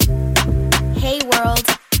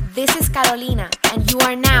This is Carolina, and you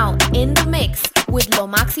are now in the mix with Lo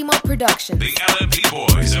Máximo Productions. The LMP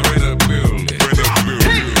boys are in the building.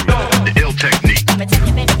 The ill technique. I'ma tell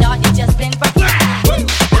you, baby doll, you just been burnt.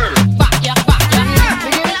 Fuck ya, fuck ya.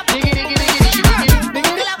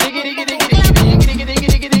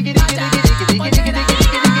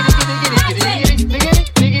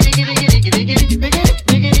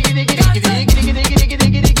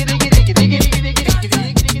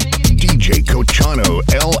 DJ Cochano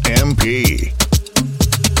LMP.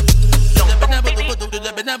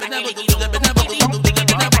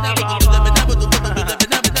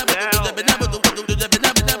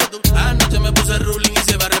 Anoche me puse ruling y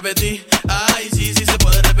se va a repetir. Ay, sí, sí se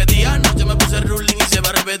puede repetir. Anoche me puse ruling y se va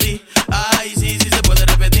a repetir. Ay, sí, sí se puede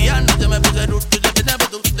repetir. Anoche me puse ruling.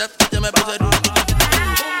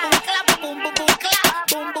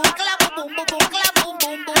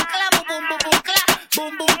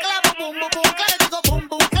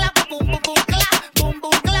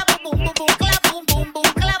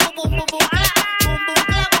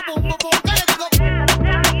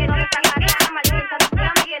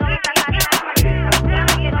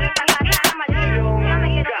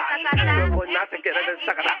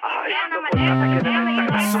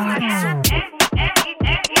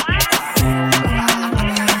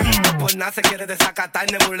 Se quiere desacatar,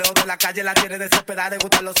 nebuleo de la calle la tiene desesperada. Le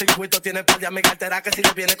gustan los circuitos, tiene par de mi cartera. Que si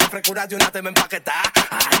le viene con frescura de una te me empaqueta.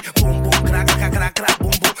 Ay, boom, boom, crack, crack, crack, crack,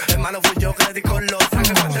 boom, boom. Hermano fui yo que le di con los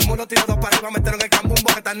sangre. Frente el muro, tiro dos para arriba, metieron el cambumbo.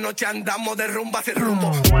 Que esta noche andamos de rumba sin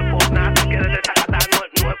rumbo. No es por nada, se quiere desacatar.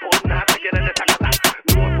 No es por nada, se quiere desacatar.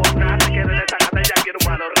 No es por nada, se quiere desacatar. Ya quiero un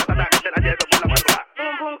mano ratata que te la llevo por la barra.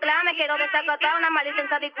 Boom, boom, clap, me quiero desacatar. Una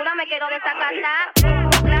malicia discura, me quiero desacatar. Boom,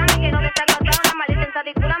 boom, clap, me quiero desacatar. Una malicia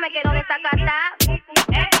discura, me quiero desacatar.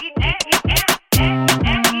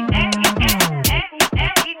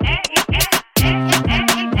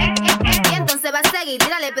 Y entonces va a seguir,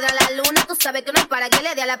 tírale pedra a la luna. Tú sabes que no es para que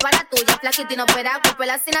le dé a la para tuya. Flaquita inoperable, cuerpo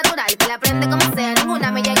así natural. Que la prende como sea,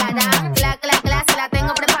 ninguna me llegará. Cla, cla, cla, se la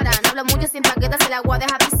tengo preparada. No hablo mucho sin paquetas, se la agua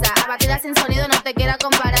deja pisar. Abatida sin sonido, no te quiera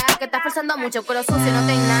comparar. Que estás forzando mucho, pero sucio no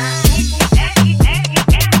te nada.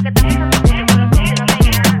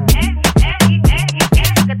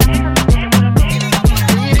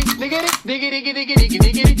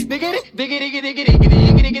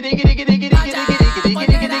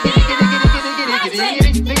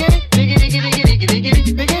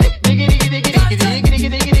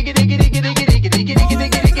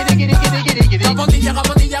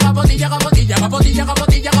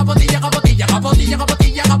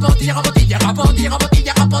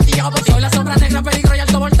 Soy la sombra negra, peligro y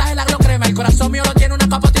alto voltaje, la crema. El corazón mío lo tiene una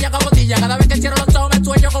capotilla. Cada vez que cierro los ojos me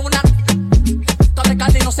sueño con una de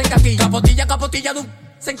carne y no se encaquilla. Capotilla,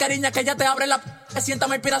 se encariña que ella te abre la que sienta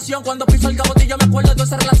mi inspiración. Cuando piso el capotillo me acuerdo de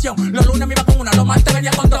esa relación. Los lunes me iba con una, los martes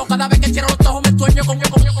venía con dos. Cada vez que cierro los ojos me sueño con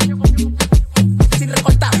sin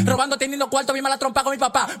recortar, robando, teniendo cuarto, mi mala trompa con mi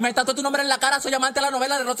papá. Me tatué tu nombre en la cara, soy amante de la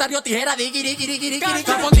novela de Rosario Tijera.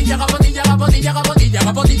 Capotilla.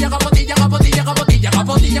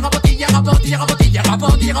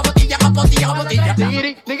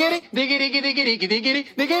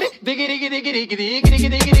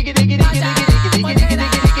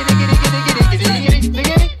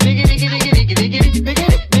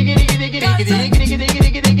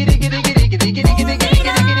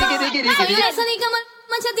 Esa dica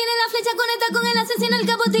mancha tiene la flecha, conecta con el asesino, el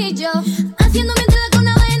capotillo. Haciendo mi entrada con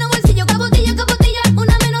una vaina en un bolsillo. Capotilla.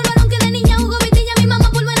 Una menor varón que de niña jugó vitilla. Mi mamá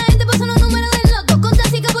por buena gente pasó los números del loto. Con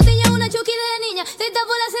taxi capotilla, una chuki de niña. Se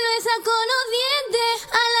tapó la cerveza con los dientes.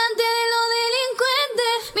 Alante de los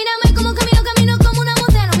delincuentes. Mírame como camino como una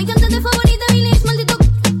modelo. Mi cantante favorita, Billie, maldito.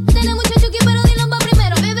 Tiene mucho chuki, pero dilo pa'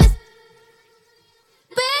 primero. Bebes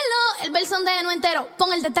pelo, el versón de no entero.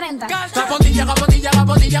 Pon el de 30. Capotilla.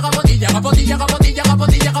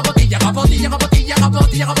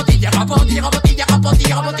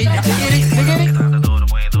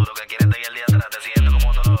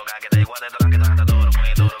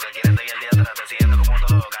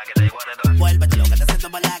 Vuélvete loca, te siento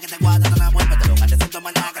mala, que te guarda una. Vuélvete loca, te siento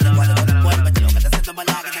mala, que te guarda una. Vuélvete loca, te siento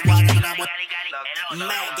mala, que te guarda una.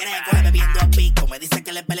 Me quiere coger bebiendo a pico. Me dice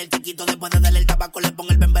que le pele el chiquito. Después de darle el tabaco le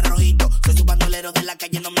pongo el bembe rojito. Soy su bandolero de la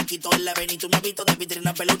calle, no me quito el Benito. Me visto de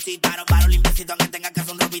vitrina peluchito. Paro limpiecito, aunque tenga que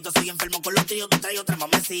hacer un robito. Soy enfermo con los tríos, tú traes otra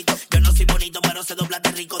mamecito. Yo no soy bonito, pero se dobla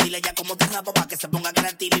de rico. Dile ya cómo te rapo pa' que se ponga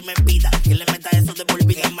creativo y me pida que le meta eso de por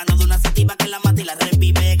vida. En mano de una sativa que la mata y la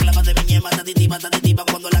revive. Clava de mi ñema, tatitiva.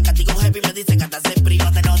 Cuando la castigo heavy me dice que hasta se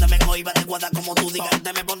priva. No te me cohiba, te guarda como tú digas.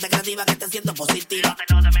 Ponte creativa que te siento positiva.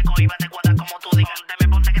 No te me cohiba, te guarda como tú digas.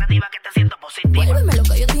 Ponte creativa que te siento positiva. Vuélveme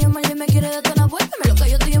loca, yo estoy en mal y me quiere detonar. Vuélveme loca,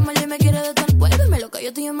 yo estoy en mal.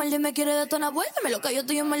 estoy en mal y me quiere detonar. Vuélveme loca, yo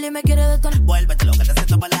estoy en mal y me quiere detonar. Vuélvete loca, te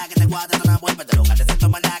siento mala que te guade detonar. Vuélvete loca, te siento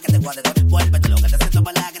mala que te guade detonar. Vuélvete loca, te siento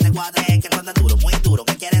mala que te guade. Que ronda duro, muy duro,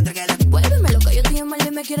 que quiere entregarle. Vuélveme loca, yo estoy en mal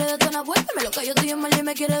y me quiere detonar. Vuélveme loca, yo estoy en mal y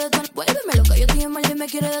me quiere detonar. Vuélveme loca, yo estoy en mal y me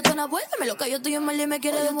quiere detonar. Vuélveme loca, yo estoy en mal y me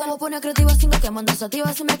quiere detonar. Me pone creativa sin que mando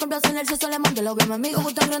sativa. Si me complace en el sexo le mando lo que mi amigo.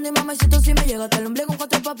 Gusta grande y mamacito si me llega hasta el ombligo. Un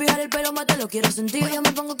cuatro pa' pijar el pelo más te lo quiero sentir. Yo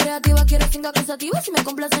me pongo creativa, quiero singa acusativa. Si me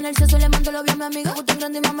complace en el sexo le mando lo que mi amiga. Gusta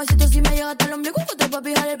grande y mamacito si me llega hasta el ombligo. Un cuatro pa'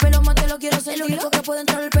 pijar el pelo más te lo quiero sentir. El único que puede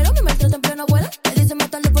entrar el pelo me maltrata en pleno vuelo. Le dicen más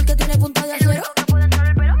tarde porque tiene punta de acero. El único que puede entrar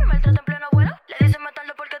el pelo me maltrata en pleno vuelo. Le dicen más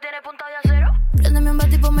tarde porque tiene punta de acero. Préndeme un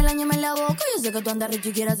bate y ponme la ñema en la boca. Yo sé que tú andas rico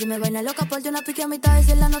y quieras y me vaina loca. Ponte una pique a mitad,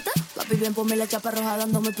 esa es la nota. Papi, bien, ponme la chapa roja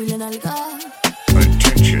dándome pila en alga.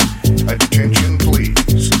 Attention, attention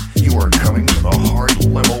please. You are coming to the hard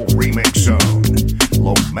level remix zone.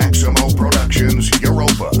 Lo Maximo Productions,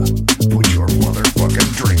 Europa. Put your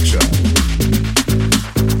motherfucking drinks up.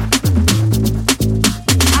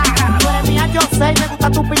 Tú eres mía, yo sé, me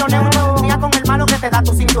gusta tu piloneo. Y mía con el malo que te da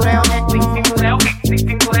tu cintureo. Cintureo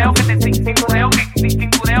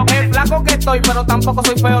que el flaco que estoy, pero tampoco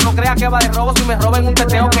soy feo. No creas que va de robo si me roben un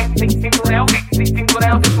teteo. Cintureo, ay,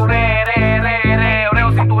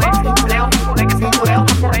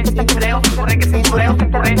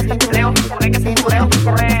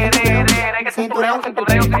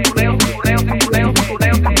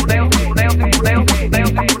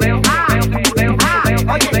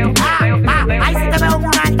 si te veo en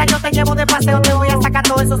una alta, yo te llevo de paseo. Te voy a sacar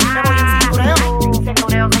todo eso si me voy en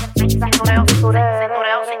cintureo.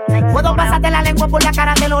 Puedo pasarte la lengua por la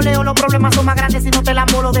cara, te lo leo. Los problemas son más grandes si no te la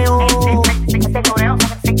molodeo.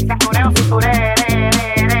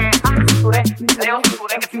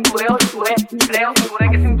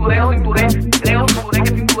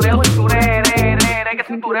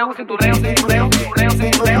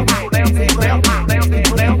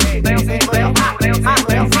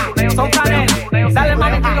 Son cadenas, dale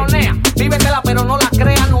mami pilonea. Vívetela pero no la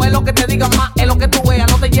creas, no es lo que te digan más, es lo que tú veas.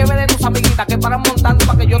 No te lleves de tus amiguitas que paran montando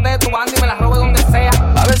pa' que yo te dé tu banda y me la robe donde sea.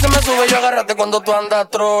 A veces me sube yo agárrate cuando tú andas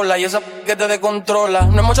trola y esa que te descontrola.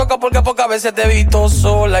 No hemos chocado porque pocas veces te he visto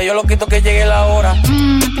sola. Yo lo quito que llegue la hora. Me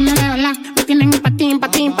tiene de hablar, me tienen en patín, me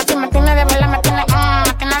tiene de bailar, me tiene de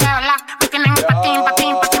hablar, me tienen en patín, me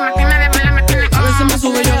tiene de bailar, me tiene. A veces me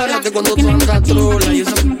sube yo agárrate cuando tú andas trola y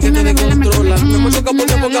esa que te descontrola. No hemos chocado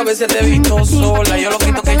porque pocas veces te he visto sola. Yo lo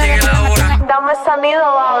quito que llegue la hora. Dame sonido,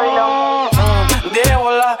 Babylon. De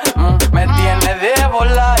bola, me tiene de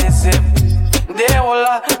bola ese. De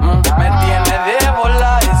bola, me tiene de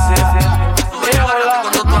bola ese. De bola,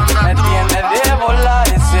 me tiene de bola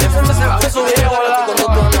ese. De bola,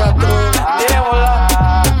 de bola.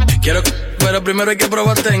 Quiero que, pero primero hay que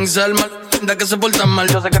probarte en salma. Da que se portan mal.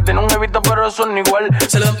 Yo sé que tiene un jevito, pero eso no igual.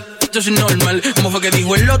 Se le da, yo soy normal. Como fue que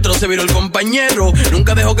dijo el otro, se viró el compañero.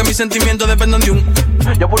 Nunca dejo que mis sentimientos dependan de un.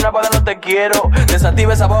 Yo por unapada no te quiero.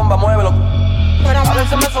 Desactiva esa bomba, muévelo. A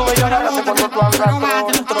veces me sube yo agárrate cuando tú andas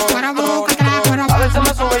A veces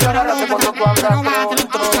me sube yo agárrate cuando tú andas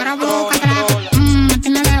Me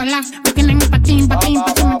tiene de hablar, me tienen en patín, me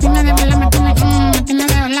tiene de bailar, me tiene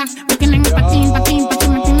de hablar, me tienen en patín, me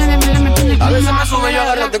tiene de bailar, me tiene. A veces me sube yo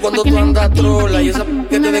agárrate cuando tú andas trola y esa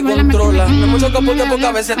que te descontrola. No mucho porque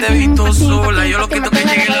pocas veces te he visto sola. Yo lo quito que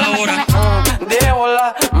llegue la hora. De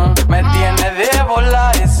bola, me tiene de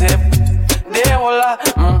bola ese. De bola,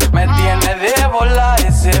 me tiene de bola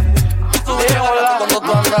ese. De bola,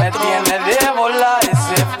 me tiene de bola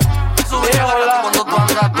ese. De bola,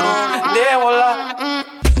 de bola.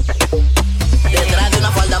 Detrás de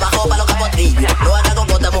una falda bajo pa' los capotillas. No haga con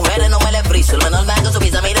cote, mujeres, no me le friso. Lo normal con su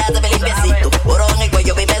pizza, mírate, ve limpiecito. Oro en el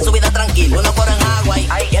cuello, vive su vida tranquilo. Uno corre en agua y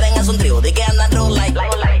quieren hacer un trío, de que andan roll like.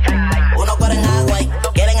 Uno corre en agua y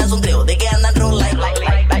quieren hacer un trío, de que andan roll like.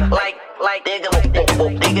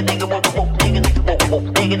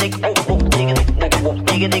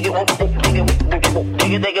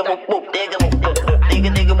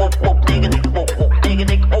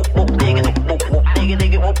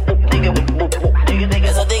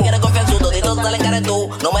 Esos tigres confianzudos, de todos salen caretú.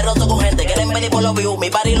 No me rozo con gente, quieren venir por los views. Mi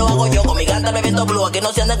party lo hago yo, con mi ganta bebiendo blue. Aquí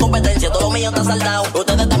no se anda en competencia, todo lo mío está saldado.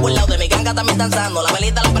 Ustedes están burlados de mi ganga, también danzando. La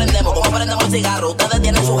velita la prendemos, como prendemos el cigarro. Ustedes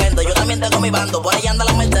tienen su gente, yo también tengo mi bando. Por ahí anda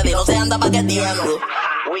la Mercedes, no se anda paqueteando.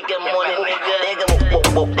 We get money,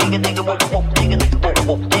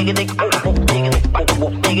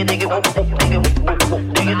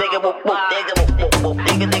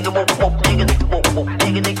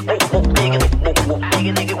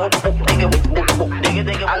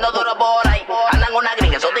 ando duro por ahí, andan una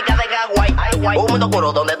gringa exótica de Hawái. Un mundo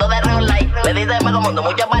oscuro donde todo es real light. Le dice medio mundo,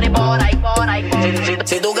 mucho party por ahí.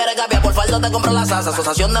 Si tú quieres cambiar por faldo te compro la salsa.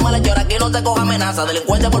 Asociación de malhechores, aquí no te coja amenaza.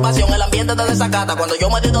 Delincuencia por pasión, el ambiente te desacata. Cuando yo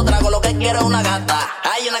me tiro trago, lo que quiero es una gata.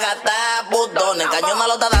 Hay una gata, putón. El cañón no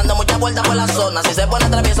lo está dando muchas vueltas por la zona. Si se pone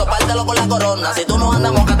travieso, pártelo con la corona. Si tú no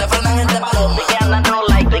andas moca, te frenan gente paloma. Di que anda no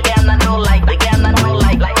like, di que anda no like, di que anda no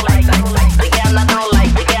like, di que anda no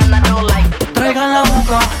like, di que anda no like. Traigan la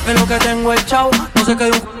boca, que lo que tengo es chau. No sé qué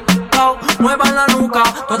hay un cao. Muevan la nuca,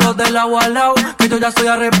 todos del agua al lado. Que yo ya estoy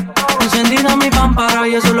arrepentido. Encendida mi pámpara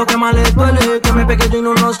y eso es lo que más les duele. Que me pegue y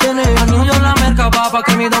no nos tiene. Anillo en la merca, pa'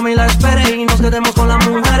 que mi domi la espere. Y nos quedemos con las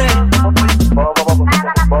mujeres.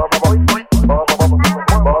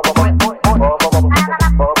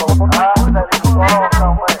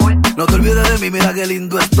 No te olvides de mí, mira qué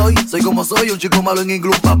lindo estoy. Soy como soy, un chico malo en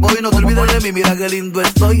inglés, papoy. No te olvides de mí, mira qué lindo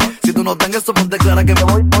estoy. Si tú no tengas eso, ponte clara que me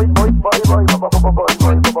voy.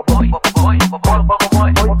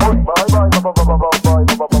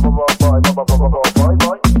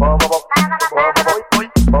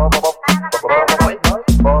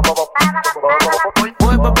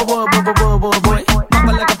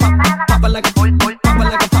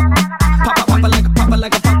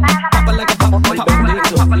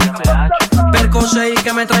 Y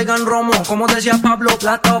que me traigan romo, como decía Pablo,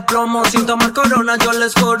 plata o plomo. Sin tomar corona yo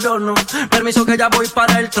les corono. Permiso que ya voy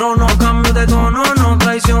para el trono. Cambio de tono, no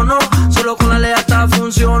traiciono. Solo con la lealtad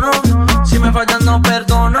funciono. Si me fallan no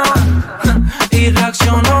perdono. Y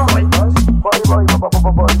reacciono.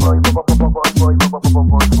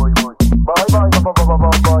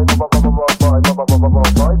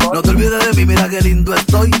 No te olvides de mí, mira qué lindo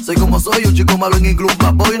estoy. Soy como soy, un chico malo en inglés,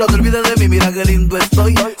 papoy. No te olvides de mí, mira qué lindo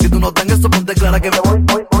estoy. Si tú no tengas eso, ponte clara que me voy.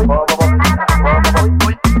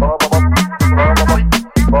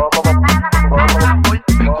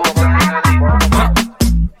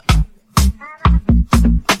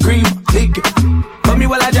 Green, lick for me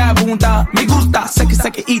while I drive punta. Me gusta,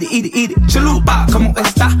 seque, eat it. Chalupa, como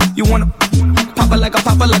está? You wanna pop it like a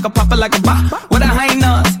ba. With a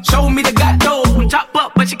hyenas, show me the gato. Chop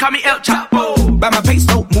up, but she call me El Chapo. Buy my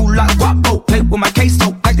peso, move like guapo. Play with my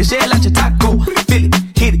queso, like the shell at your taco. Feel it,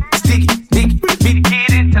 hit it, stick it, dig it, beat it, hit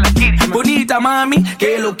it till I get it. Bonita mami,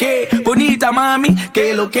 que lo que. Bonita mami,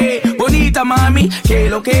 que lo que. Bonita mami, que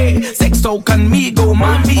lo que. Sexo conmigo,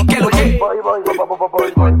 mami, que lo que.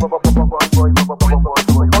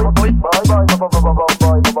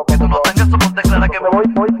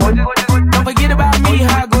 Don't forget about me,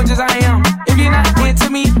 how gorgeous I am. If you're not into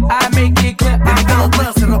me, I make it clear.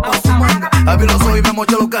 A mí no soy, me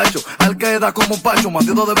mocho los cachos. Al Qaeda como Pacho,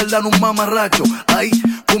 bandido de verdad, no un mamarracho. Ahí,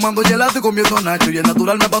 fumando gelato y comiendo nacho. Y el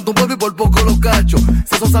natural me panto un polvo y por poco los cacho.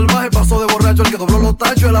 Seso salvaje pasó de borracho, el que dobló los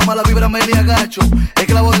tachos. De la mala vibra me ni agacho.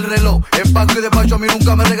 Esclavo del reloj, empaco y despacho. A mí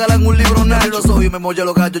nunca me regalan un libro nacho. Los ojos y me mocho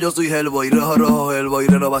los cachos, yo soy Hellboy. Rojo, Hellboy,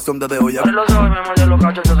 renovación de Deo. Ya los ojos y me mocho los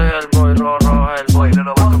cachos, yo soy Hellboy. Rojo, Hellboy,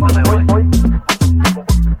 renovación de Deo.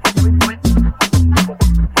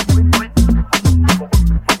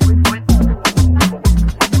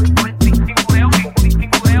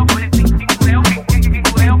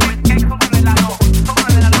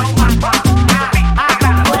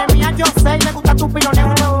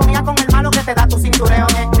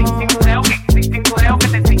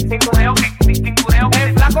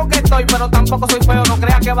 Pero tampoco soy feo, no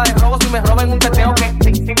creas que va de robo si me roben un teteo que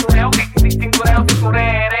cintureo,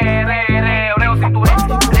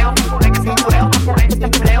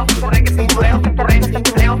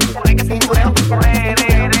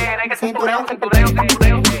 cintureo,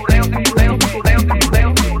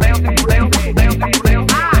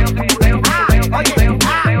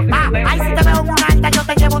 ay, si te veo en una alta yo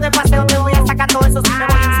te llevo de paseo, te voy a sacar todo eso si me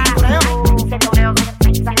voy en cintureo.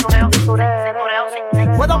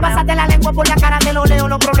 Puedo pasarte la lengua por la cara, te lo leo.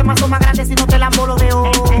 Los problemas son más grandes si no te la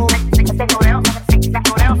embolodeo.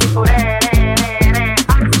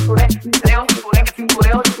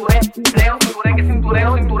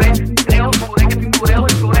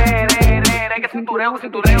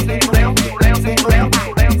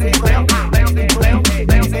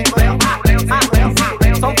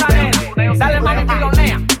 Son cadenas, dale mami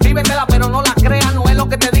pilonea. Vívetela pero no la creas, no es lo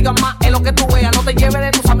que te digan más, es lo que tú veas. No te lleves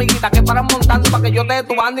de tus amiguitas que paran montando para que yo te dé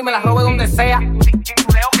tu banda y me la robe donde sea.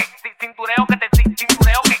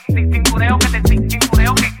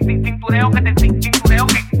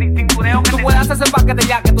 Tú puedes hacer ese paquete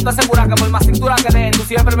ya, que tú te aseguras que por más cintura que den, tú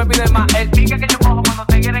siempre me pides más. El pique que yo cojo cuando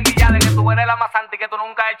te quieren guiar, de que tú eres la más santa y que tú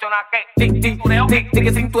nunca has hecho nada que cintureo,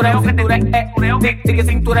 tic cintureo que te tic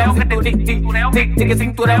cintureo que te tic cintureo que te tic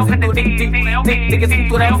cintureo que te tic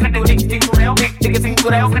cintureo que te tic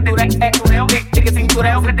cintureo que te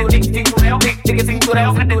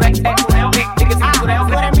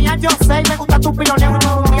tú eres mía, yo sé, me gusta tu piloneo,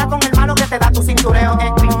 no mía con el malo que te da tu cintureo.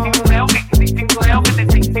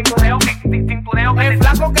 Es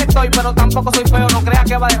flaco que estoy, pero tampoco soy feo. No creas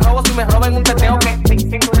que va de robo si me roban un teteo. Que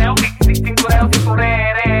cintureo,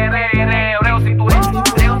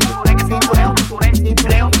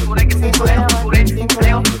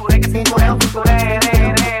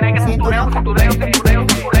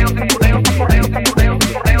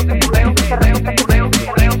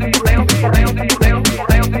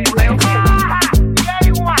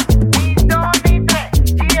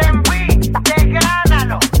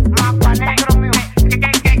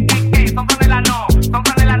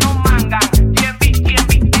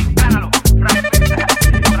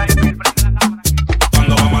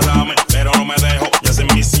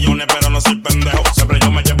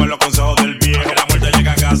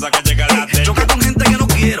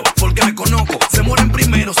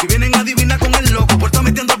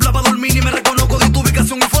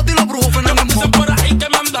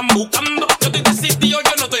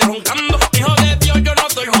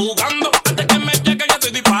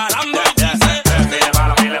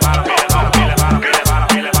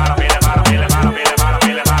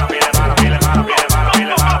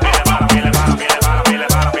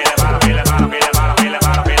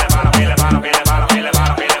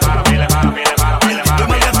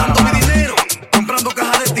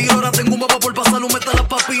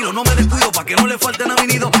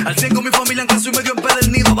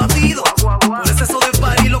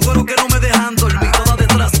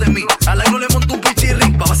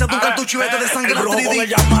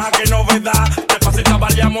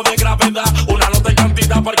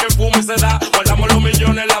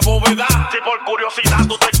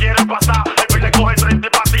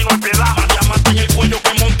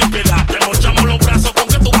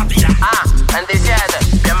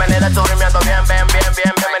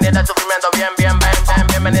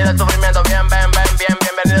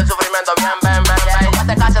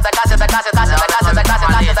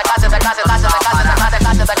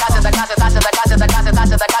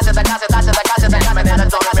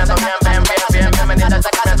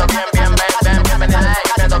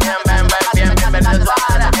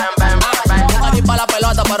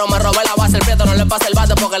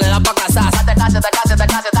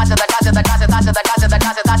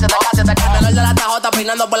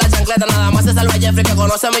 por la chancleta, nada más se salva Jeffrey que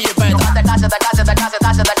conoce mi jipeta.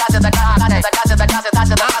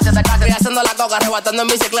 Estoy haciendo la coca, arrebatando en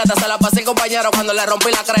bicicleta. Se la pasé el compañero cuando le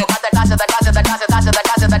rompí la creta.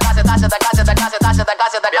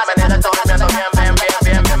 Bienvenida al sufrimiento,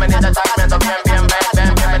 bien. Bienvenida al sufrimiento, bien.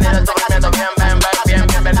 Bienvenida al sufrimiento, bien.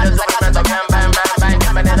 Bienvenida al sufrimiento, bien.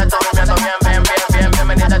 Bienvenida al sufrimiento, bien. Bienvenida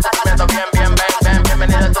al sufrimiento, bien.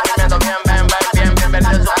 Bienvenida al sufrimiento, bien. Bienvenida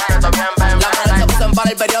al sufrimiento, bien. La se puso para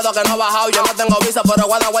el periodo que no ha bajado. Yo no tengo visa, pero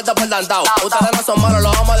guarda vuelta por Dantao. Ustedes no son malos,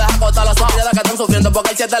 los vamos a dejar cortar los sufridos que están sufriendo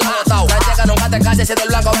porque el 7 lo ha botado. No checa, nunca te calles, si el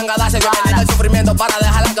blanco venga a darse. Bienvenido al sufrimiento para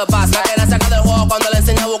dejarla que pase. Me quieren sacar del juego cuando le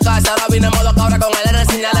enseño a buscarse. Ahora vine en modo cabra con él,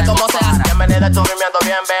 enseñarle cómo se hace. Bienvenida al sufrimiento,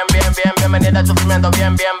 bien. Bienvenida al sufrimiento,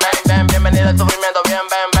 bien. Bienvenida al sufrimiento, bien.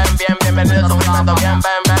 Bienvenida al sufrimiento, bien.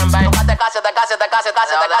 Nunca te cases.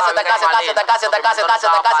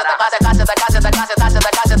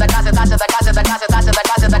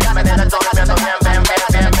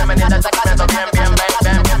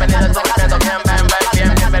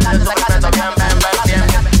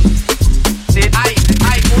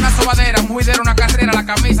 Una sobadera, un juidero, una carrera, la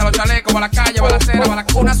camisa, los chalecos, va a la calle, balacera,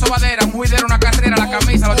 una sobadera, un juidero, una carrera, la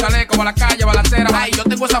camisa, los chalecos, va a la calle, balacera. Ay, yo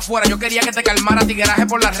tengo eso afuera, yo quería que te calmara, tigueraje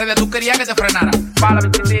por las redes, tú querías que te frenara.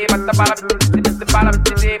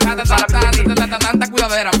 Tanta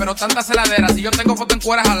cuidadera, pero tanta celadera. Si yo tengo foto en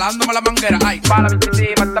cuera jalándome la manguera. Ay,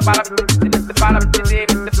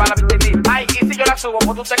 ay, y si yo la subo,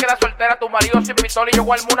 pues tú te quedas soltera, tu marido sin pistola y yo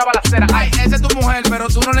guardo una balacera. Ay, esa es tu mujer, pero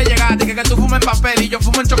tú no le llegaste, que tú fumes en papel y yo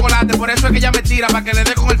fumo en chocolate. Por eso es que ella me tira, para que le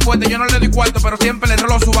dé con el fuerte. Yo no le doy cuarto, pero siempre le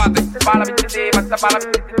rolo su bate.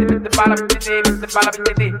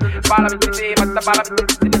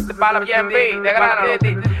 De grana.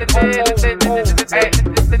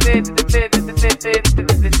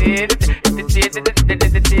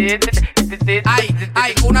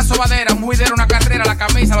 Ay, una sobadera, un juidero, una carrera, la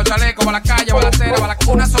camisa, los chalecos, va a la calle, balacera,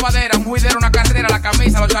 una sobadera, un juidero, una carrera, la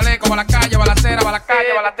camisa, los chalecos, va a la calle, balacera, va a la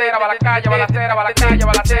calle, balacera, va a la calle, balacera, va a la calle,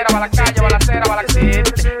 balacera, va a la calle, balacera, va a la calle.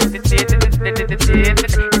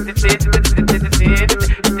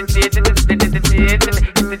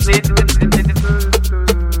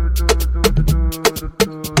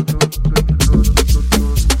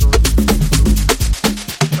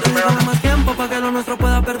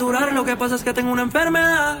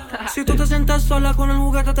 Si tú te sientas sola con el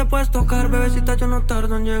juguete te puedes tocar. Bebecita, yo no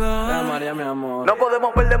tardo en llegar. María, mi amor. No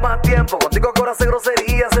podemos perder más tiempo. Contigo ahora hace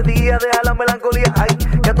grosería. Ese día deja la melancolía. Ay,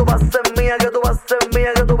 que tú vas a ser mía, que tú vas a ser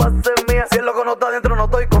mía, que tú vas a ser mía. Si el loco no está adentro no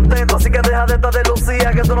estoy contento. Así que deja de esta de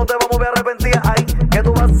Lucía, que tú no te vas a mover arrepentida. Ay, que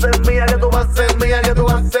tú vas a ser mía, que tú vas a ser mía, que tú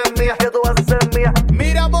vas a ser mía, que tú vas a ser mía.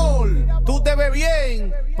 Mira, amor, tú te ves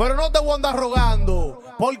bien, pero no te voy a andar rogando.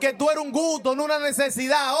 Porque tú eres un gusto, no una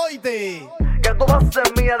necesidad, oíste. Que tú vas a ser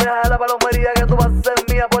mía, deja la palomería. Que tú vas a ser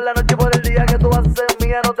mía por la noche y por el día. Que tú vas a ser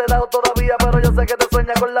mía, no te he dado todavía, pero yo sé que te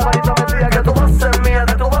sueñas con la varita metida. Que tú vas a ser mía,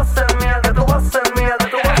 que tú vas a ser mía, que tú vas a ser mía,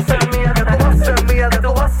 que tú vas a ser mía, que tú vas a ser mía, que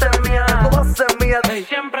tú vas a ser mía, que tú vas a ser mía.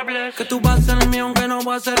 Siempre bless. Que tú vas a ser mío aunque no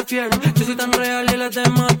voy a ser fiel. Yo soy tan real y les de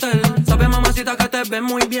matar. Sabe mamacita que te ves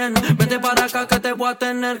muy bien. Vete para acá que te voy a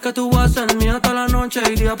tener. Que tú vas a ser mía toda la noche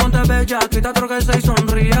y día. Ponte bella, quita otro que se y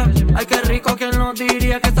sonría. Ay, qué rico, ¿quién nos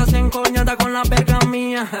diría que estás encoñada con la verga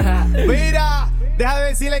mía? Mira, deja de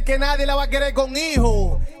decirle que nadie la va a querer con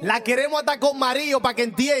hijo. La queremos hasta con marido para que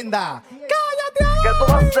entienda. ¡Cállate! Que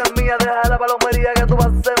tú vas a ser mía, deja la palomería. Que tú vas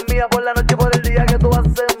a ser mía por la noche y por el día. Que tú vas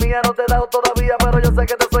a ser mía, no te he dado todavía, pero yo sé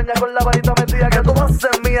que te sueñas con la varita metida. Que tú vas a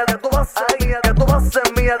ser mía, que tú vas a ser mía, que tú vas a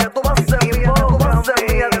ser mía, que tú vas a ser mía, que tú vas a ser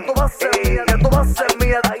mía, que tú vas a ser mía, que tú vas a ser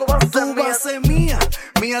mía, que tú vas a ser mía. Tú vas a ser mía,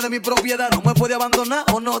 mía de mi propiedad. No me puede abandonar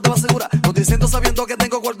o no te va a asegurar. No estoy diciendo sabiendo que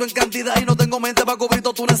tengo cuarto en cantidad y no tengo mente para cubrir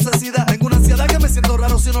toda tu necesidad. Tengo una ansiedad que me siento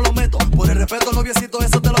raro si no lo meto. Por el respeto, noviecito,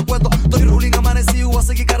 eso te lo apuesto. Estoy ruling amanecido, voy a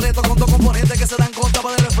seguir carreto con dos componentes que se dan contra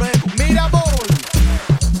para el refresco. Mira, amor.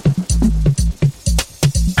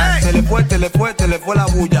 Te le fue la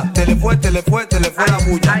bulla. Te le fue la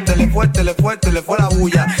bulla. Te le fue la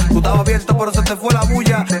bulla. Tú estabas abierto, pero se te fue la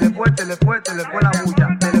bulla. Te le fue la bulla.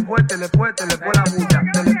 Te le fue la bulla.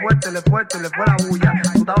 Te le fue la bulla.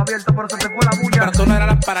 Tú estabas abierto, pero se te fue la bulla. Pero tú no eras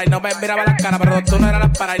las para y no me miraba las caras. Pero tú no eras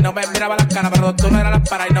las para y no me miraba las caras. Pero tú no eras las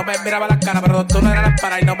para y no me miraba las caras. Pero tú no eras las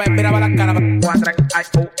para y no me miraba las caras. Aguanta, ay,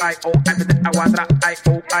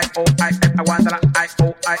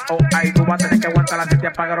 tú vas a tener que aguantar la te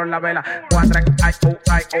apagaron la vela. Aguanta, ay,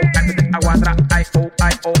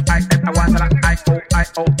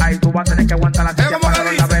 tú vas a tener que aguantar la te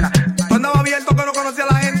apagaron la vela. Tú andabas abierto que no conocía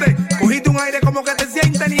a la gente. Cogiste un aire como que te decía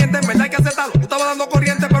inteniente. En verdad hay que aceptarlo. Tú estabas dando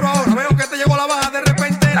corriente, pero ahora veo que te llegó la baja de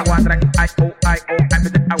repente. Aguanta, ay,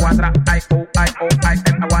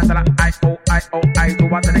 tú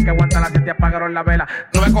vas a tener que aguantar la te apagaron la vela.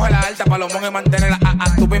 No me coge la alta, palomón y mantenerla.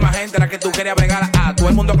 A tu misma gente, la que tú querías bregar. A todo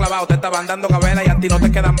el mundo clavado, te estaban dando cabela y a ti no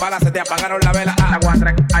te quedan balas, se te apagaron la vela.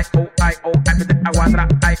 Aguanta, ay,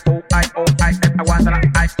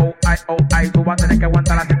 tú vas a tener que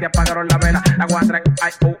aguantar la te apagaron la vela. Aguanta,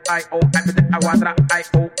 ay,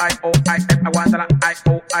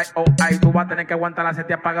 tú vas a tener que aguantar la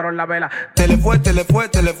te apagaron la vela. Te le fue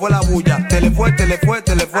la bulla. Te le fue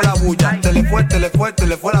la bulla. Te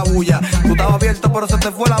le fue la bulla. Tú estabas abierto, pero se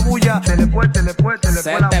te fue la bulla. Te le fue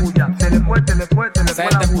la bulla. Te le fue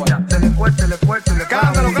la bulla. Te le fue la bulla.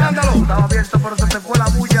 Cántalo. Tú estabas abierto, pero se te fue la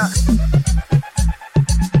bulla.